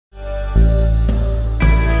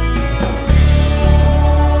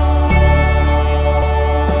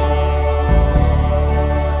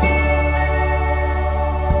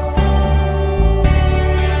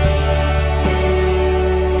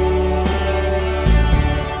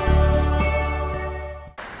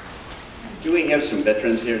have some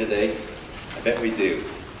veterans here today? I bet we do.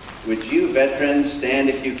 Would you veterans stand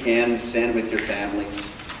if you can, stand with your families?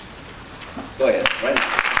 Go ahead, right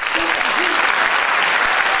now.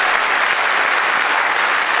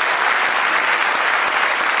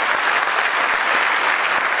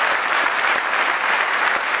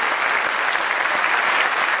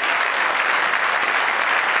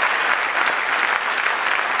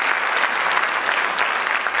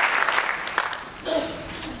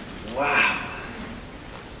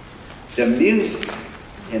 The music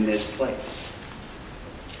in this place.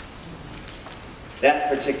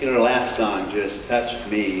 That particular last song just touched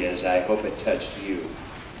me as I hope it touched you.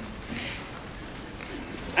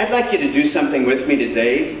 I'd like you to do something with me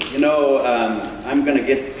today. You know, I'm going to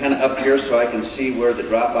get kind of up here so I can see where the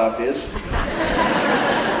drop-off is.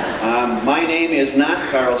 My name is not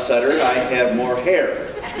Carl Sutter. I have more hair.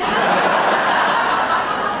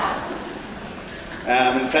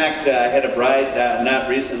 In fact, I had a bride, not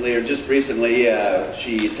recently, or just recently,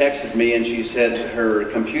 she texted me and she said her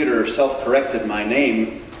computer self-corrected my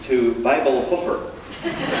name to Bible Hoofer.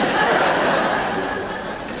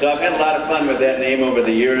 So I've had a lot of fun with that name over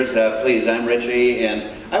the years. Please, I'm Ritchie, and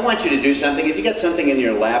I want you to do something. If you got something in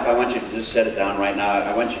your lap, I want you to just set it down right now.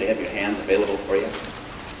 I want you to have your hands available for you.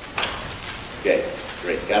 Okay,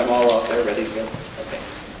 great. Got them all out there, ready to go? Okay.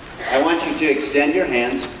 I want you to extend your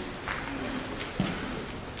hands.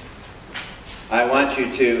 I want you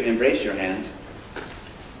to embrace your hands.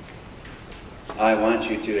 I want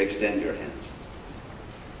you to extend your hands.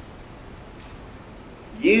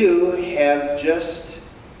 You have just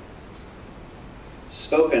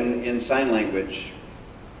spoken in sign language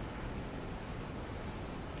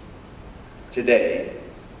today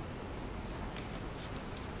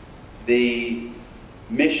the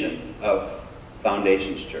mission of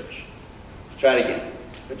Foundations Church. Try it again.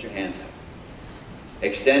 Put your hands up.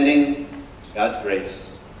 Extending God's grace,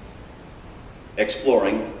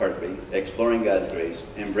 exploring God's grace,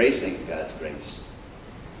 embracing God's grace.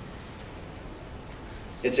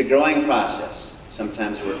 It's a growing process.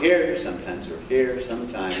 Sometimes we're here, sometimes we're here,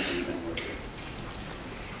 sometimes even we're here.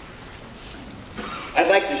 I'd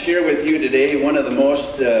like to share with you today one of the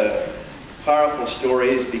most powerful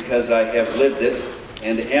stories because I have lived it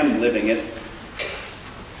and am living it.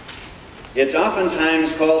 It's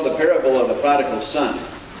oftentimes called the parable of the prodigal son.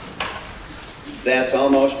 That's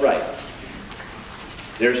almost right.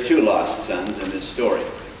 There's two lost sons in this story,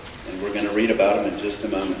 and we're going to read about them in just a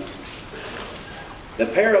moment. The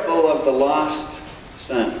parable of the lost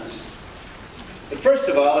sons. But first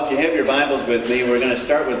of all, if you have your Bibles with me, we're going to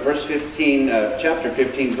start with verse 15, chapter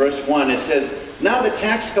 15, verse 1. It says, "Now the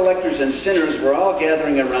tax collectors and sinners were all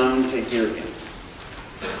gathering around to hear him.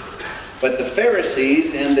 But the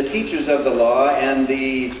Pharisees and the teachers of the law and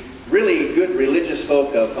the really good religious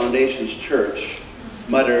folk of Foundations Church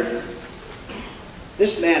muttered,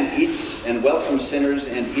 'This man eats and welcomes sinners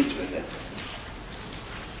and eats with them.'"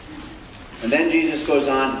 And then Jesus goes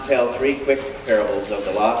on to tell three quick parables of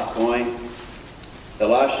the lost coin, the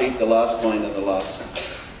lost sheep, the lost coin, and the lost son.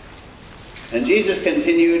 And Jesus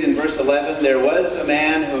continued in verse 11, "There was a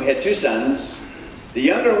man who had two sons. The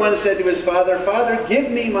younger one said to his father, 'Father,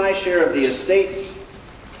 give me my share of the estate.'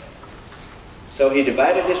 So he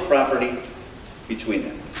divided his property between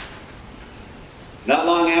them. Not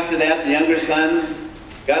long after that, the younger son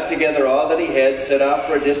got together all that he had, set off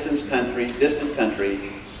for a distant country,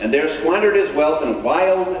 and there squandered his wealth in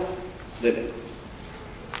wild living.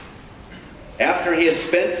 After he had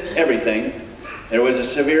spent everything, there was a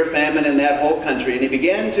severe famine in that whole country, and he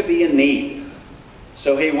began to be in need.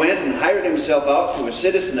 So he went and hired himself out to a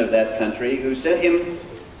citizen of that country, who sent him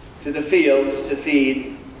to the fields to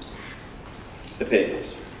feed the pigs.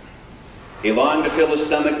 He longed to fill his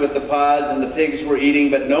stomach with the pods, and the pigs were eating,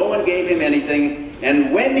 but no one gave him anything.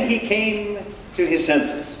 And when he came to his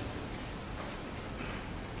senses,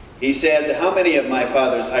 he said, 'How many of my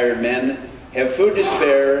father's hired men have food to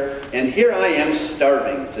spare, and here I am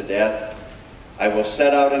starving to death? I will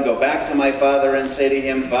set out and go back to my father and say to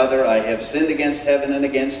him, Father, I have sinned against heaven and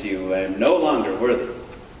against you. I am no longer worthy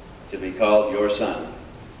to be called your son.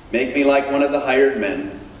 Make me like one of the hired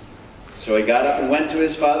men.' So he got up and went to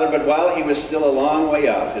his father, but while he was still a long way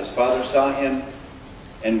off, his father saw him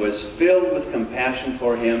and was filled with compassion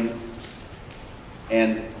for him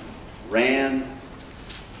and ran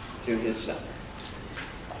to his son.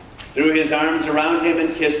 Threw his arms around him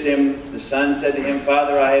and kissed him. The son said to him,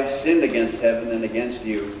 Father, I have sinned against heaven and against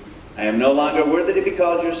you. I am no longer worthy to be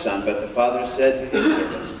called your son. But the father said to his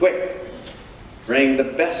servants, Quick, bring the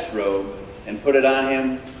best robe and put it on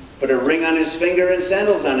him. Put a ring on his finger and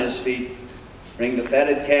sandals on his feet. Bring the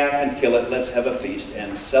fatted calf and kill it. Let's have a feast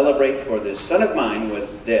and celebrate, for this son of mine was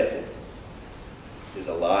dead, is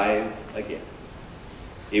alive again.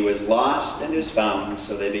 He was lost and is found."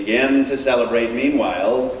 So they began to celebrate.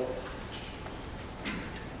 Meanwhile,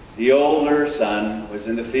 the older son was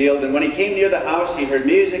in the field, and when he came near the house, he heard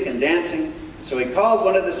music and dancing. So he called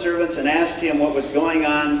one of the servants and asked him what was going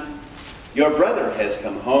on. "Your brother has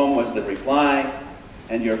come home," was the reply,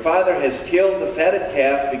 "and your father has killed the fatted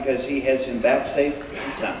calf because he has him back safe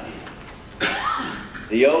and sound."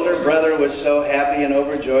 The older brother was so happy and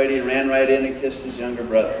overjoyed, he ran right in and kissed his younger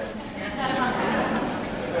brother.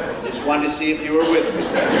 Just wanted to see if you were with me.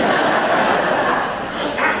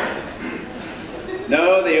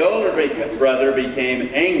 No, the older brother became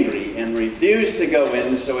angry and refused to go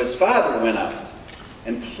in, so his father went out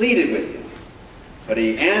and pleaded with him. But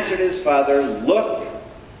he answered his father, "Look,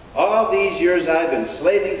 all these years I've been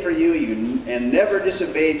slaving for you and never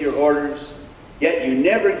disobeyed your orders, yet you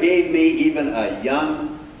never gave me even a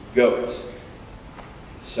young goat,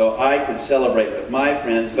 so I could celebrate with my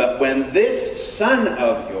friends. But when this son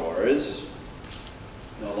of yours,"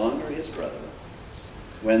 no longer his brother,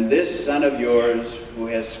 "when this son of yours, who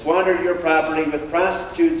has squandered your property with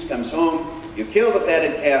prostitutes, comes home, you kill the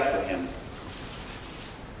fatted calf for him."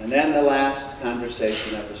 And then the last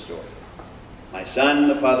conversation of the story. "My son,"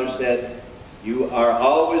 the father said, "you are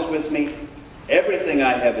always with me. Everything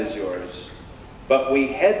I have is yours. But we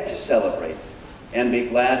had to celebrate and be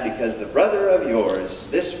glad because the brother of yours,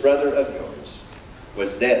 this brother of yours,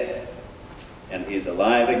 was dead, and he's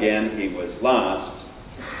alive again. He was lost,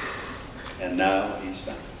 and now he's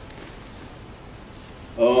found."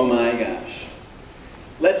 Oh my gosh.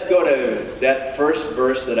 Let's go to that first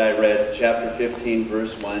verse that I read, chapter 15,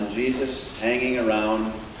 verse 1. Jesus hanging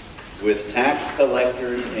around with tax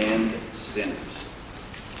collectors and sinners.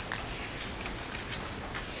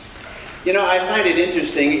 You know, I find it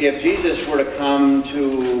interesting, if Jesus were to come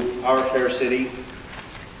to our fair city,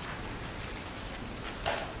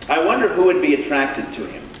 I wonder who would be attracted to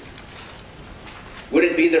him. Would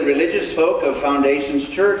it be the religious folk of Foundations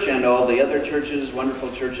Church and all the other churches,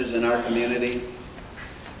 wonderful churches in our community?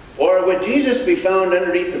 Or would Jesus be found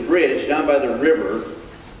underneath the bridge down by the river,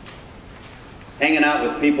 hanging out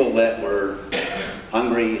with people that were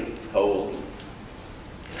hungry and cold?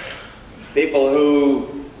 People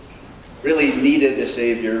who really needed a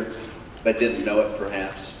Savior, but didn't know it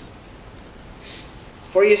perhaps.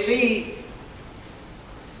 For you see,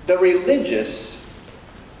 the religious,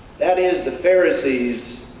 that is the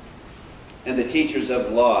Pharisees and the teachers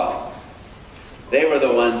of law, they were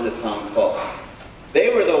the ones that found fault.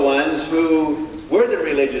 They were the ones who were the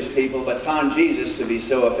religious people but found Jesus to be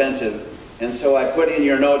so offensive. And so I put in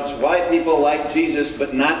your notes, why people like Jesus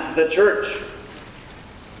but not the church.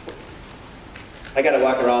 I got to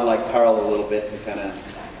walk around like Carl a little bit to kind of...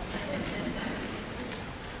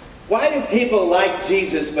 Why do people like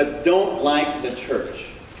Jesus but don't like the church?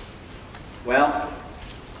 Well,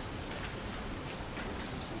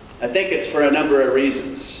 I think it's for a number of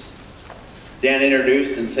reasons. Dan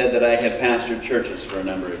introduced and said that I had pastored churches for a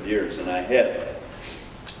number of years, and I had.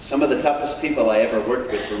 Some of the toughest people I ever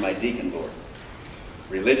worked with were my deacon board.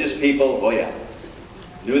 Religious people, oh yeah.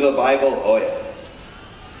 Knew the Bible, oh yeah.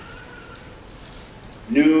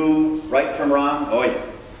 Knew right from wrong, oh yeah.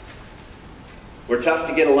 Were tough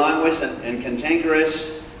to get along with and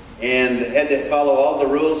cantankerous and had to follow all the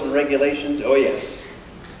rules and regulations, oh yes.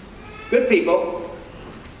 Good people.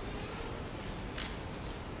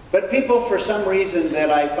 But people, for some reason,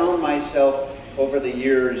 that I found myself over the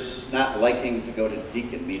years not liking to go to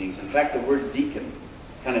deacon meetings. In fact, the word deacon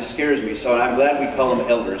kind of scares me, so I'm glad we call them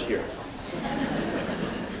elders here.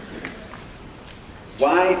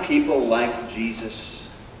 Why people like Jesus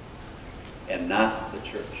and not the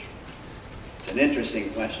church? It's an interesting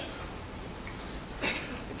question.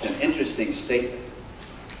 It's an interesting statement.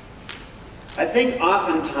 I think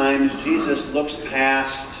oftentimes Jesus looks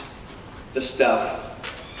past the stuff.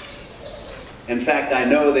 In fact, I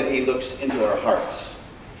know that he looks into our hearts.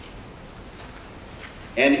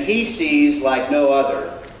 And he sees, like no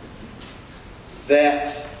other,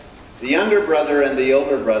 that the younger brother and the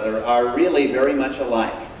older brother are really very much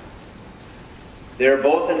alike. They're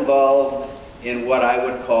both involved in what I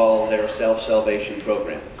would call their self-salvation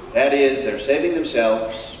program. That is, they're saving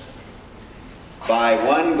themselves by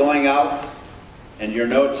one going out, and your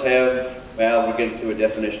notes have, well, we'll get to a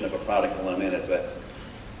definition of a prodigal in a minute,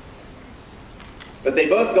 but they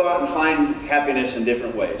both go out and find happiness in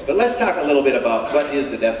different ways. But let's talk a little bit about what is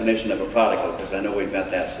the definition of a prodigal, because I know we've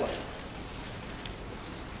got that slide.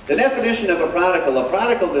 The definition of a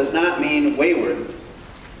prodigal does not mean wayward.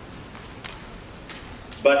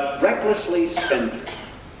 but recklessly spendthrift.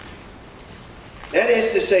 That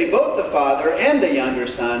is to say, both the father and the younger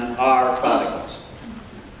son are prodigals.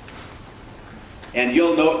 And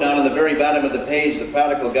you'll note down on the very bottom of the page, The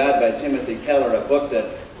Prodigal God by Timothy Keller, a book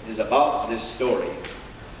that is about this story.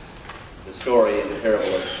 The story in the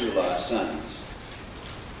parable of two lost sons.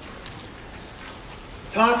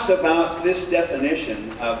 Talks about this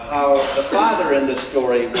definition of how the father in the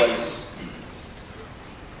story was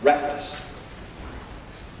reckless.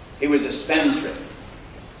 He was a spendthrift.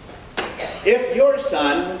 If your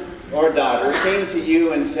son or daughter came to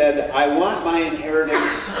you and said, I want my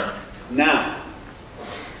inheritance now,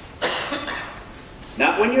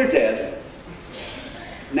 not when you're dead,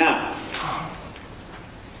 now,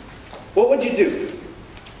 what would you do?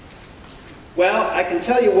 Well, I can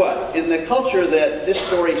tell you what, in the culture that this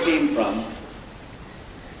story came from,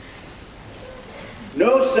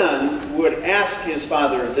 no son would ask his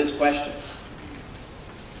father this question,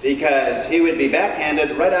 because he would be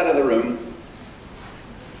backhanded right out of the room.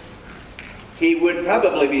 He would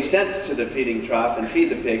probably be sent to the feeding trough and feed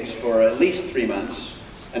the pigs for at least 3 months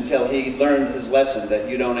until he learned his lesson that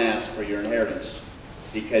you don't ask for your inheritance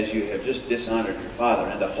because you have just dishonored your father.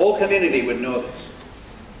 And the whole community would know this.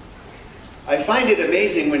 I find it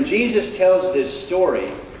amazing when Jesus tells this story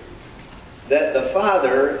that the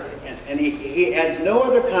father, and he adds no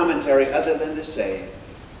other commentary other than to say,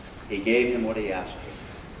 he gave him what he asked for.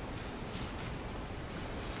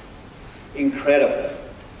 Incredible.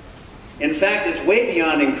 In fact, it's way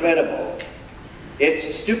beyond incredible.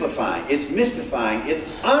 It's stupefying. It's mystifying. It's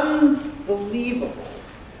unbelievable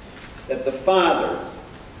that the father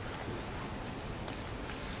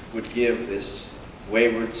would give this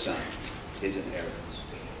wayward son his inheritance.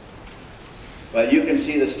 But you can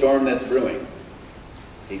see the storm that's brewing.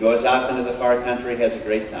 He goes off into the far country, has a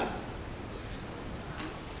great time.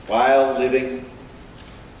 Wild living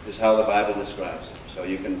is how the Bible describes it. So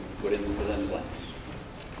you can put in the blanks.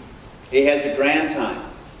 He has a grand time.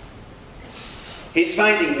 He's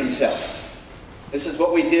finding himself. This is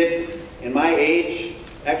what we did in my age.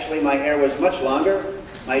 Actually, my hair was much longer.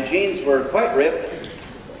 My jeans were quite ripped.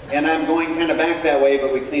 And I'm going kind of back that way,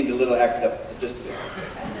 but we cleaned a little act up just a bit.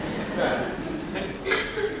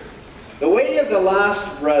 The way of the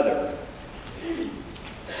lost brother.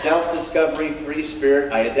 Self-discovery, free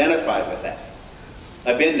spirit. I identify with that.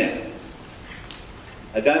 I've been there.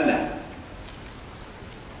 I've done that.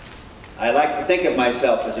 I like to think of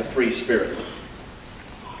myself as a free spirit.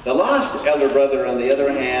 The lost elder brother, on the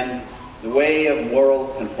other hand, the way of moral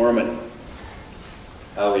conformity.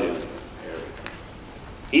 How we do?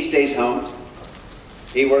 He stays home.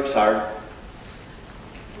 He works hard.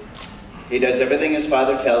 He does everything his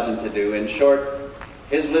father tells him to do. In short,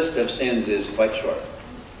 his list of sins is quite short.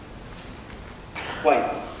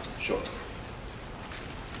 Quite short.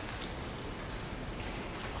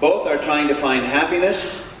 Both are trying to find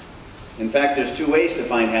happiness. In fact, there's two ways to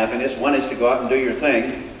find happiness. One is to go out and do your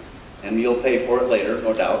thing, and you'll pay for it later,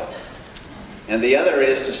 no doubt. And the other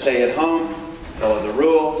is to stay at home, follow the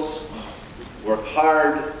rules, work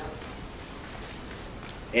hard,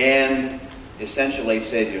 and essentially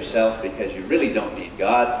save yourself because you really don't need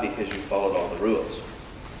God because you followed all the rules.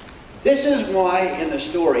 This is why in the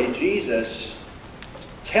story Jesus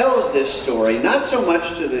tells this story not so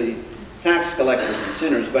much to the tax collectors and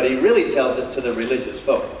sinners, but he really tells it to the religious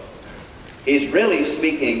folk. He's really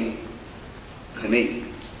speaking to me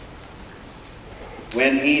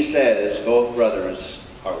when he says both brothers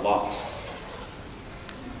are lost.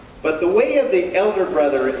 But the way of the elder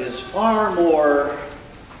brother is far more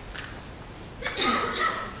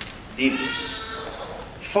devious,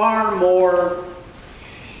 far more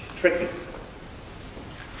tricky.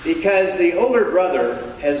 Because the older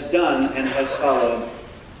brother has done and has followed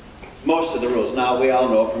most of the rules. Now, we all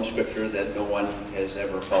know from Scripture that no one has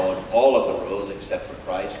ever followed all of the rules except for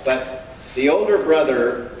Christ. But the older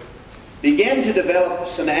brother began to develop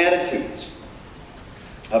some attitudes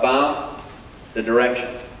about the direction.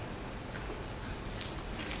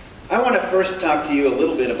 I want to first talk to you a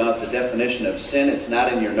little bit about the definition of sin. It's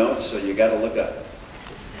not in your notes, so you got to look up.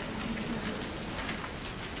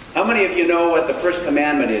 How many of you know what the first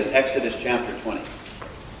commandment is? Exodus chapter 20.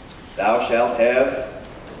 Thou shalt have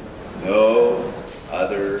no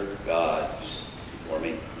other gods before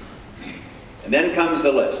me. And then comes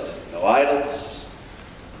the list. No idols,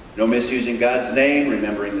 no misusing God's name,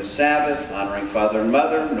 remembering the Sabbath, honoring father and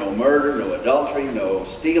mother, no murder, no adultery, no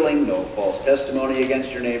stealing, no false testimony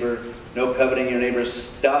against your neighbor, no coveting your neighbor's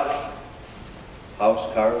stuff,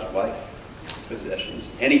 house, cars, wife, possessions,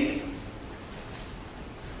 anything.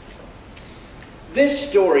 This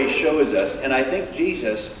story shows us, and I think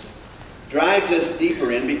Jesus drives us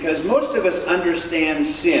deeper in, because most of us understand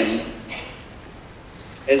sin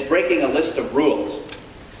as breaking a list of rules.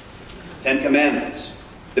 10 Commandments,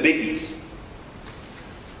 the biggies.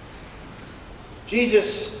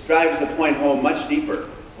 Jesus drives the point home much deeper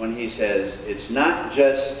when he says it's not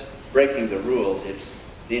just breaking the rules, it's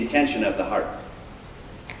the intention of the heart.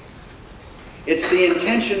 It's the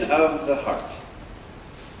intention of the heart.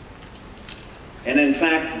 And in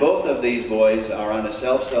fact, both of these boys are on a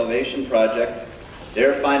self-salvation project.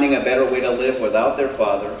 They're finding a better way to live without their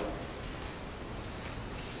father.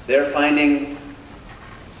 They're finding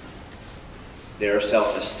their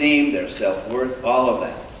self-esteem, their self-worth, all of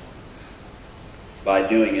that, by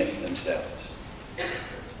doing it themselves.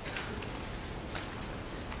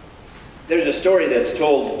 There's a story that's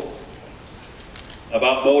told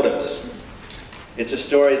about motives. It's a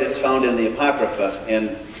story that's found in the Apocrypha,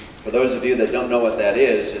 and for those of you that don't know what that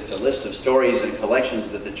is, it's a list of stories and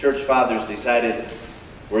collections that the church fathers decided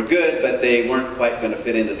were good, but they weren't quite going to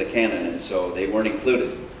fit into the canon, and so they weren't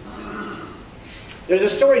included. There's a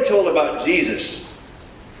story told about Jesus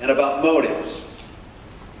and about motives.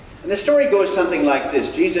 And the story goes something like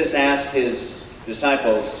this. Jesus asked his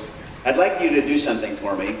disciples, I'd like you to do something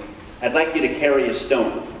for me. I'd like you to carry a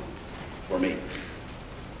stone for me.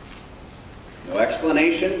 No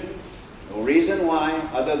explanation, no reason why,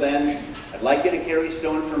 other than, I'd like you to carry a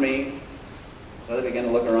stone for me. So they began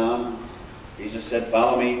to look around. Jesus said,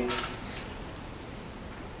 follow me.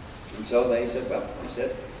 And so they said, well, he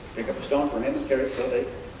said, pick up a stone for him and carry it. So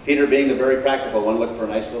Peter, being the very practical one, looked for a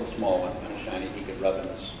nice little small one, kind of shiny, he could rub in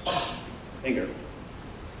his finger.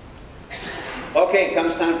 Okay,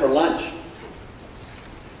 comes time for lunch.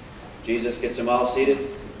 Jesus gets them all seated,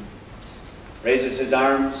 raises his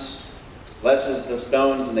arms, blesses the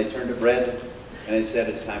stones, and they turn to bread, and he said,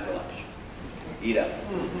 it's time for lunch. Eat up.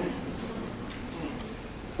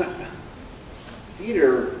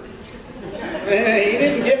 Peter, he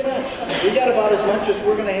didn't get much. He got about as much as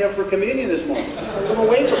we're going to have for communion this morning. A little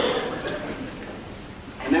wafer.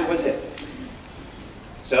 And that was it.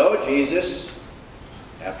 So Jesus,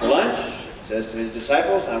 after lunch, says to his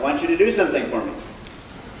disciples, I want you to do something for me.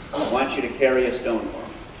 I want you to carry a stone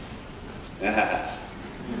for me.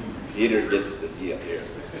 Peter gets the deal here.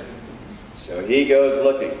 So he goes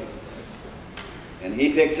looking. And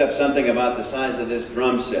he picks up something about the size of this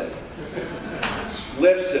drum set.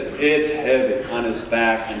 Lifts it, it's heavy, on his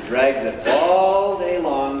back, and drags it all day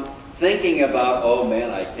long, thinking about, oh man,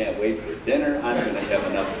 I can't wait for dinner. I'm going to have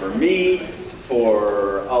enough for me,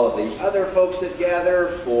 for all of the other folks that gather,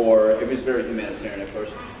 for, it was very humanitarian, of course.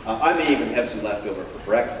 I may even have some leftover for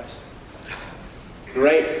breakfast.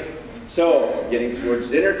 Great. So, getting towards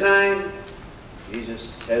dinner time, Jesus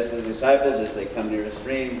says to the disciples as they come near a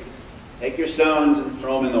stream, take your stones and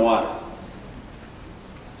throw them in the water.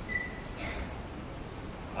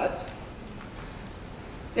 What?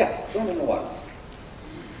 Yeah, throw them in the water.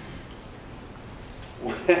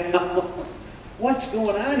 Well, what's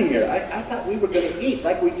going on here? I thought we were going to eat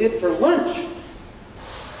like we did for lunch.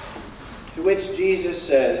 To which Jesus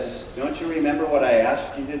says, don't you remember what I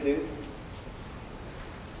asked you to do?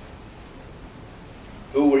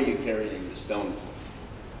 Who were you carrying the stone for?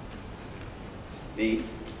 Me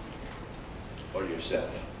or yourself?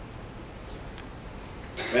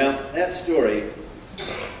 Well, that story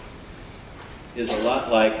is a lot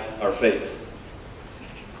like our faith.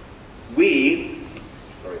 We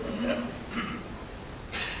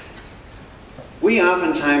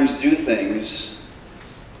oftentimes do things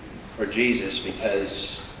for Jesus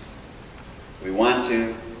because we want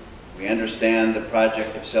to. We understand the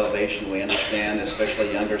project of salvation. We understand,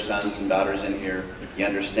 especially younger sons and daughters in here, you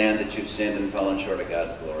understand that you've sinned and fallen short of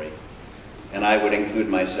God's glory. And I would include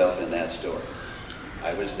myself in that story.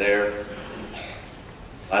 I was there.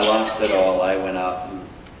 I lost it all. I went out,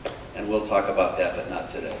 and we'll talk about that, but not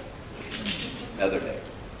today. Another day.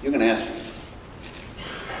 You can ask me.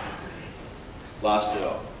 Lost it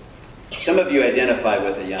all. Some of you identify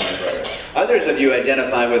with the younger brother. Others of you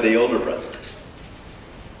identify with the older brother.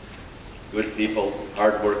 Good people,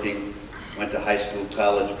 hardworking, went to high school,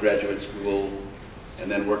 college, graduate school, and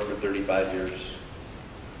then worked for 35 years.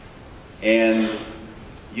 And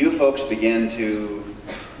you folks began to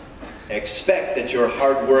expect that your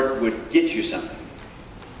hard work would get you something.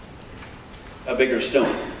 A bigger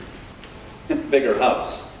stone, a bigger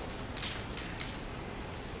house.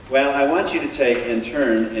 Well, I want you to take and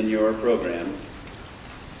turn in your program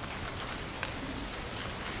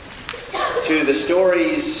to the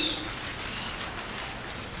stories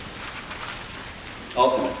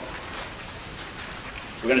ultimate.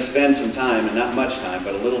 We're going to spend some time, and not much time,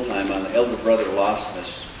 but a little time on the elder brother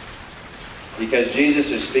lostness. because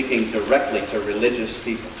Jesus is speaking directly to religious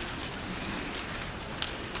people.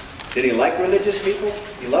 Did he like religious people?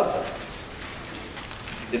 He loved them.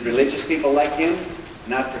 Did religious people like him?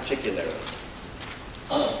 Not particularly.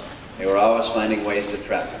 They were always finding ways to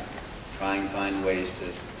trap him, trying to find ways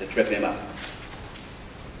to trip him up.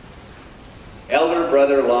 Elder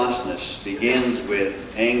brother lostness begins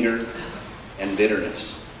with anger and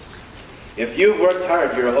bitterness. If you've worked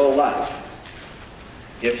hard your whole life,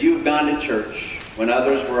 if you've gone to church when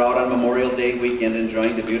others were out on Memorial Day weekend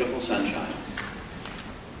enjoying the beautiful sunshine,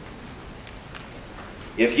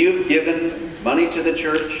 if you've given money to the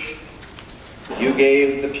church, you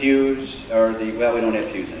gave the pews, or well, we don't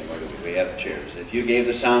have pews anymore, do we? We have chairs. If you gave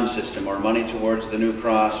the sound system or money towards the new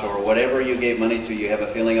cross or whatever you gave money to, you have a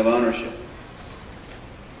feeling of ownership.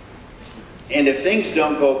 And if things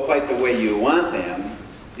don't go quite the way you want them,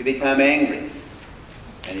 you become angry.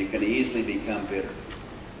 And you can easily become bitter.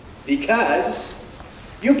 Because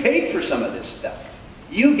you paid for some of this stuff.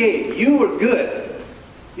 You gave. You were good.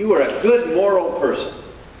 You were a good moral person.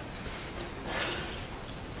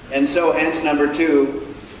 And so, hence number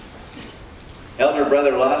 2, elder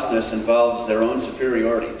brother lostness involves their own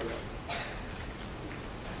superiority.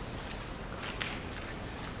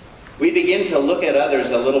 We begin to look at others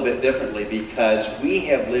a little bit differently because we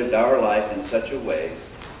have lived our life in such a way,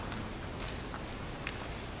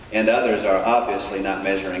 and others are obviously not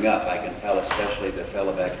measuring up. I can tell especially the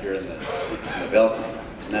fellow back here in the balcony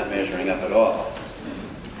is not measuring up at all.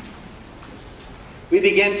 We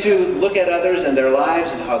begin to look at others and their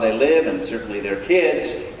lives and how they live, and certainly their kids,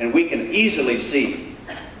 and we can easily see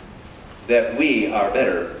that we are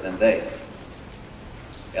better than they.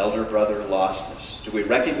 Elder brother lostness. Do we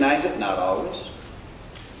recognize it? Not always.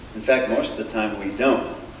 In fact, most of the time we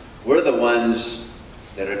don't. We're the ones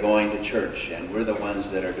that are going to church, and we're the ones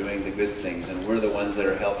that are doing the good things, and we're the ones that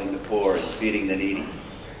are helping the poor and feeding the needy.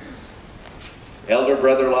 Elder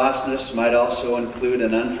brother lostness might also include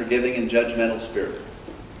an unforgiving and judgmental spirit.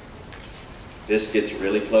 This gets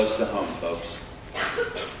really close to home, folks.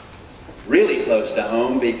 Really close to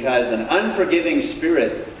home, because an unforgiving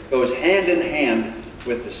spirit goes hand in hand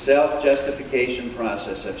with the self-justification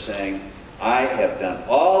process of saying, I have done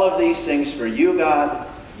all of these things for you, God.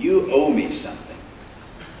 You owe me something.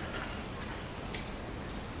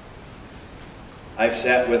 I've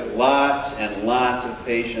sat with lots and lots of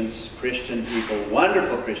patients, Christian people,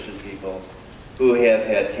 wonderful Christian people, who have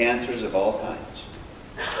had cancers of all kinds,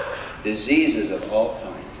 diseases of all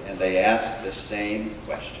kinds, and they ask the same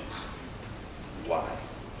question. Why?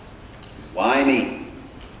 Why me?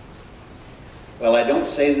 Well, I don't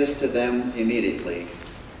say this to them immediately,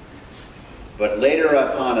 but later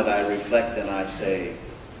upon it I reflect and I say,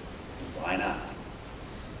 why not?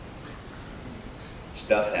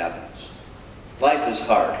 Stuff happens. Life is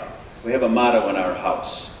hard. We have a motto in our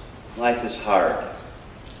house. Life is hard.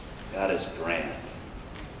 God is grand.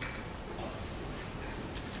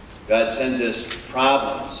 God sends us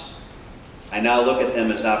problems. I now look at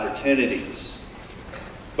them as opportunities.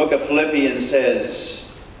 Book of Philippians says,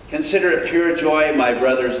 consider it pure joy, my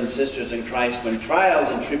brothers and sisters in Christ, when trials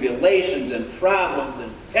and tribulations and problems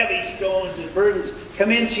and heavy stones and burdens come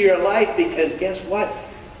into your life, because guess what?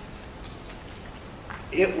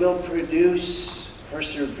 It will produce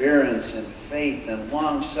perseverance and faith and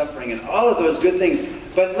long-suffering and all of those good things.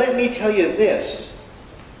 But let me tell you this.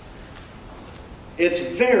 It's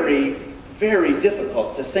very, very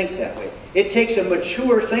difficult to think that way. It takes a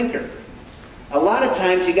mature thinker. A lot of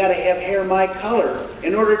times you got to have hair my color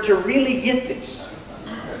in order to really get this.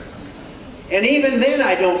 And even then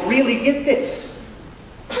I don't really get this.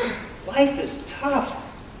 Life is tough.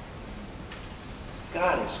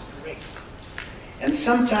 God is great. And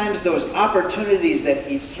sometimes those opportunities that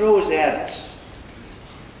He throws at us,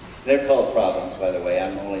 they're called problems, by the way.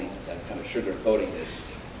 I'm kind of sugarcoating this.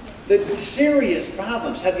 The serious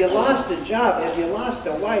problems. Have you lost a job? Have you lost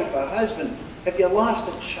a wife, a husband? Have you lost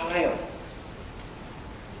a child?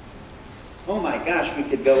 Oh my gosh, we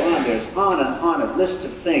could go on. There's on and on a list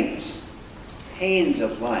of things. Pains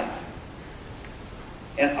of life.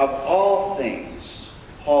 And of all things,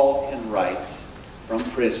 Paul can write from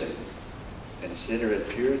prison, consider it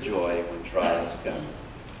pure joy when trials come.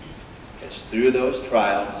 Because through those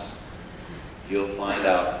trials, you'll find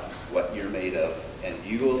out what you're made of, and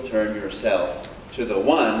you will turn yourself to the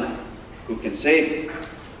one who can save you.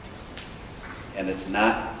 And it's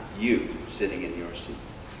not you sitting in your seat.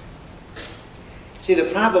 See, the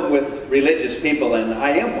problem with religious people, and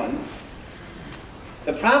I am one,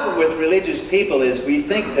 the problem with religious people is we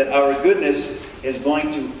think that our goodness is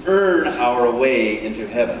going to earn our way into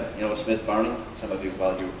heaven. You know Smith Barney? Some of you,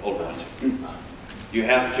 well, you older ones. You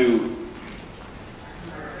have to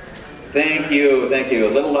Thank you, thank you.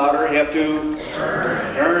 A little louder. You have to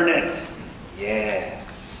earn it.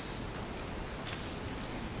 Yes.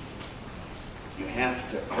 You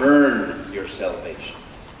have to earn your salvation.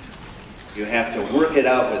 You have to work it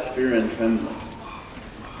out with fear and trembling.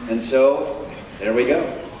 And so, there we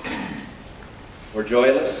go. We're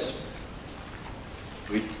joyless.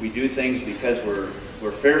 We do things because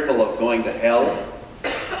we're fearful of going to hell.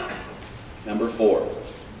 Number 4.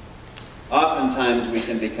 Oftentimes we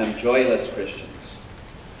can become joyless Christians.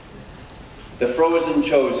 The frozen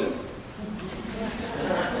chosen.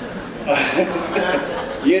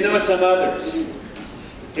 You know some others.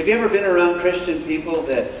 Have you ever been around Christian people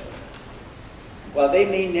that, well, they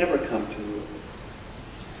may never come to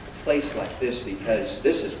a place like this because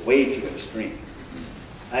this is way too extreme.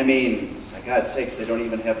 I mean, my God's sakes, they don't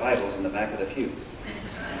even have Bibles in the back of the pew.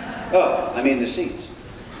 Oh, I mean the seats.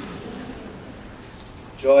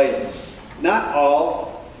 Joyless. Not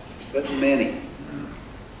all, but many.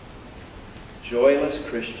 Joyless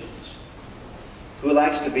Christians. Who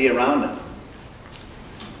likes to be around them?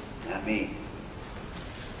 Not me.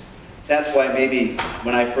 That's why maybe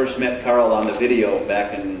when I first met Carl on the video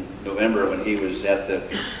back in November when he was at the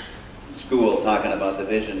school talking about the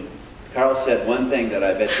vision, Carl said one thing that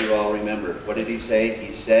I bet you all remember. What did he say?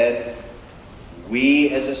 He said, we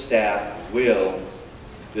as a staff will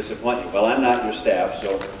disappoint you. Well, I'm not your staff,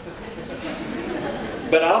 so...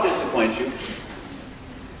 but I'll disappoint you.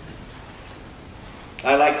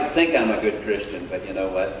 I like to think I'm a good Christian, but you know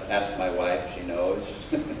what? Ask my wife, she knows.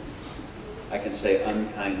 I can say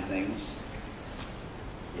unkind things.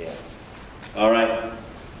 Yeah. All right.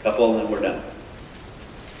 Couple and then we're done.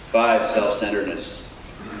 5, self-centeredness.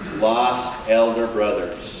 Lost elder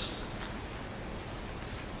brothers.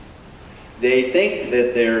 They think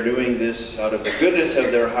that they're doing this out of the goodness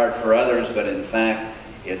of their heart for others, but in fact,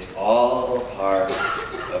 it's all part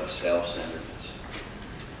of self-centeredness.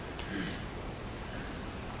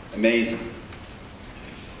 Amazing.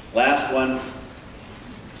 Last one,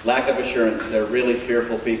 lack of assurance. They're really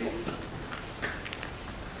fearful people.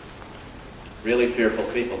 Really fearful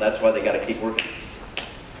people. That's why they got to keep working.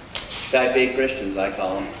 Type A Christians, I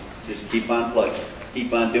call them. Just keep on plugging.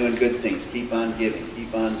 Keep on doing good things. Keep on giving.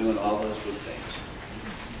 Keep on doing all those good things.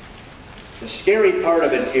 The scary part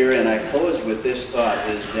of it here, and I close with this thought,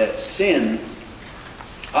 is that sin,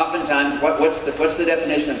 oftentimes, what's the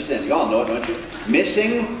definition of sin? You all know it, don't you?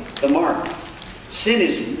 Missing the mark. Sin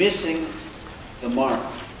is missing the mark.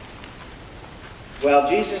 Well,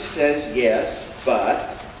 Jesus says yes,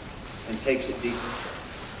 but, and takes it deeper.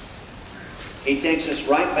 He takes us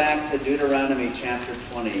right back to Deuteronomy chapter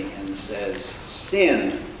 20 and says,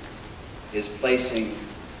 sin is placing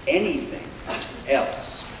anything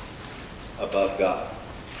else above God.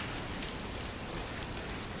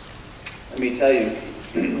 Let me tell you,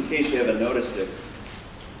 in case you haven't noticed it,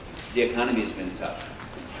 the economy's been tough.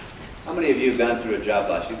 How many of you have gone through a job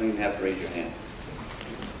loss? You don't even have to raise your hand.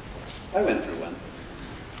 I went through one.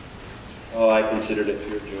 Oh, I considered it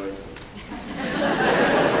pure joy.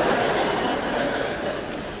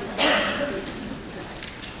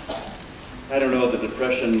 I don't know, the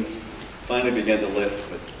depression finally began to lift,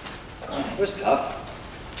 but it was tough.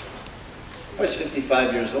 I was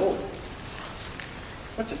 55 years old.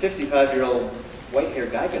 What's a 55-year-old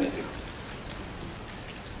white-haired guy going to do?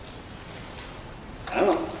 I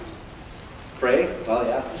don't know. Pray? Well,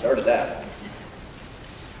 yeah, started that.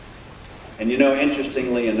 And you know,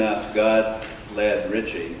 interestingly enough, God led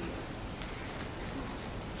Ritchie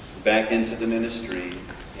back into the ministry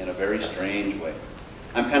in a very strange way.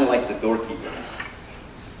 I'm kind of like the doorkeeper.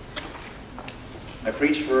 I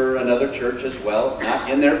preach for another church as well, not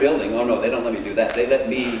in their building. Oh no, they don't let me do that. They let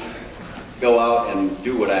me go out and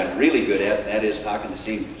do what I'm really good at, and that is talking to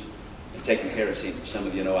seniors and taking care of seniors. Some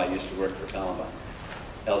of you know I used to work for Columbine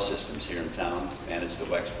Health Systems here in town, managed the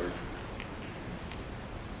Wexford.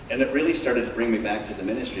 And it really started to bring me back to the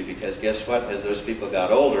ministry because guess what? As those people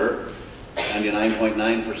got older,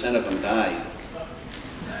 99.9% of them died.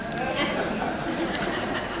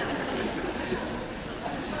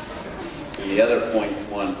 The other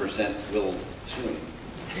 0.1% will soon.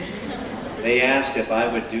 They asked if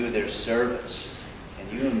I would do their service.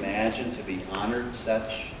 Can you imagine to be honored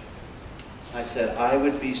such? I said, I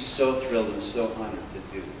would be so thrilled and so honored to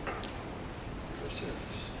do their service.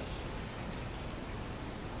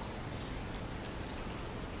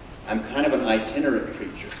 I'm kind of an itinerant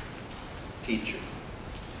preacher, teacher.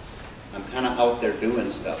 I'm kind of out there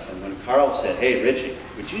doing stuff. And when Carl said, hey, Ritchie,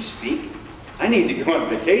 would you speak? I need to go on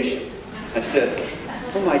vacation. I said,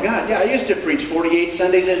 oh my God, yeah, I used to preach 48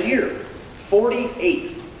 Sundays a year.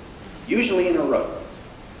 48. Usually in a row.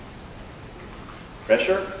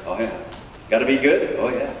 Pressure? Oh yeah. Got to be good? Oh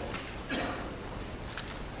yeah.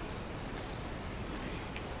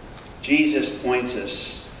 Jesus points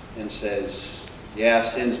us and says, yeah,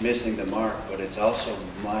 sin's missing the mark, but it's also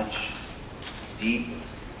much deeper.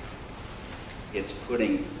 It's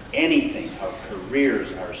putting anything, our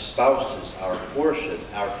careers, our spouses, our Porsches,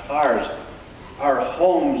 our cars, our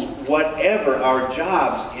homes, whatever, our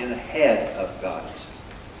jobs, ahead of God's.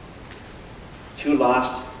 Two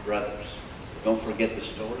lost brothers. Don't forget the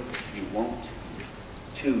story. You won't.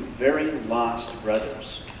 Two very lost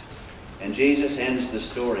brothers. And Jesus ends the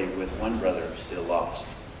story with one brother still lost.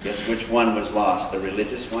 Guess which one was lost? The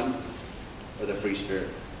religious one or the free spirit?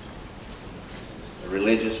 The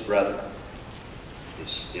religious brother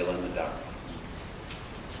is still in the dark.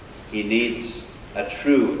 He needs a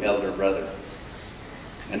true elder brother.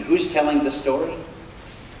 And who's telling the story?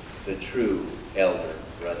 The true elder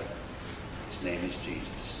brother. His name is Jesus.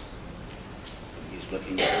 And he's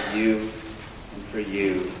looking for you and for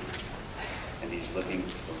you. And he's looking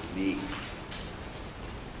for me.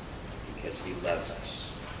 Because he loves us.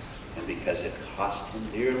 And because it cost him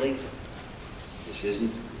dearly. This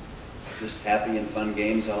isn't just happy and fun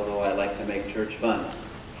games, although I like to make church fun.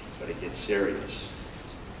 But it gets serious.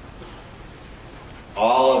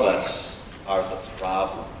 All of us are the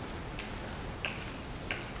problem.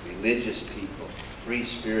 Religious people, free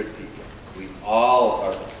spirit people, we all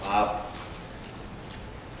are the problem.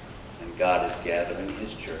 And God is gathering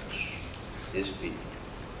his church, his people,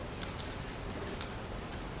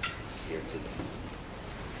 here today.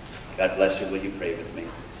 God bless you. Will you pray with me?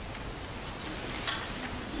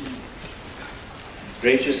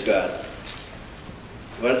 Gracious God,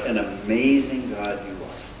 what an amazing God you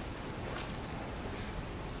are.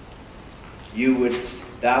 You would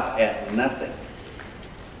stop at nothing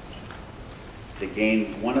to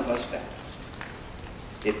gain one of us back.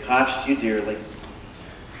 It cost you dearly.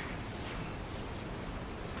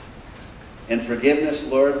 And forgiveness,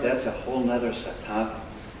 Lord, that's a whole nother topic.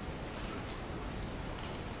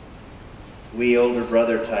 We older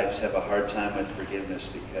brother types have a hard time with forgiveness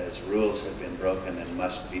because rules have been broken and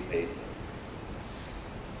must be paid for.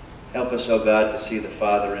 Help us, O God, to see the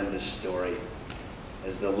Father in this story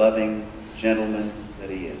as the loving gentleman that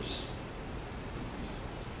he is,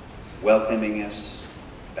 welcoming us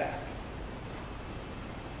back.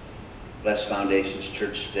 Bless Foundations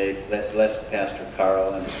Church today. Bless Pastor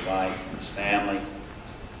Carl and his wife and his family.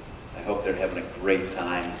 I hope they're having a great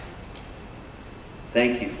time.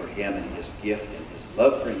 Thank you for him and his gift and his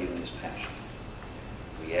love for you and his passion.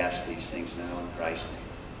 We ask these things now in Christ's name.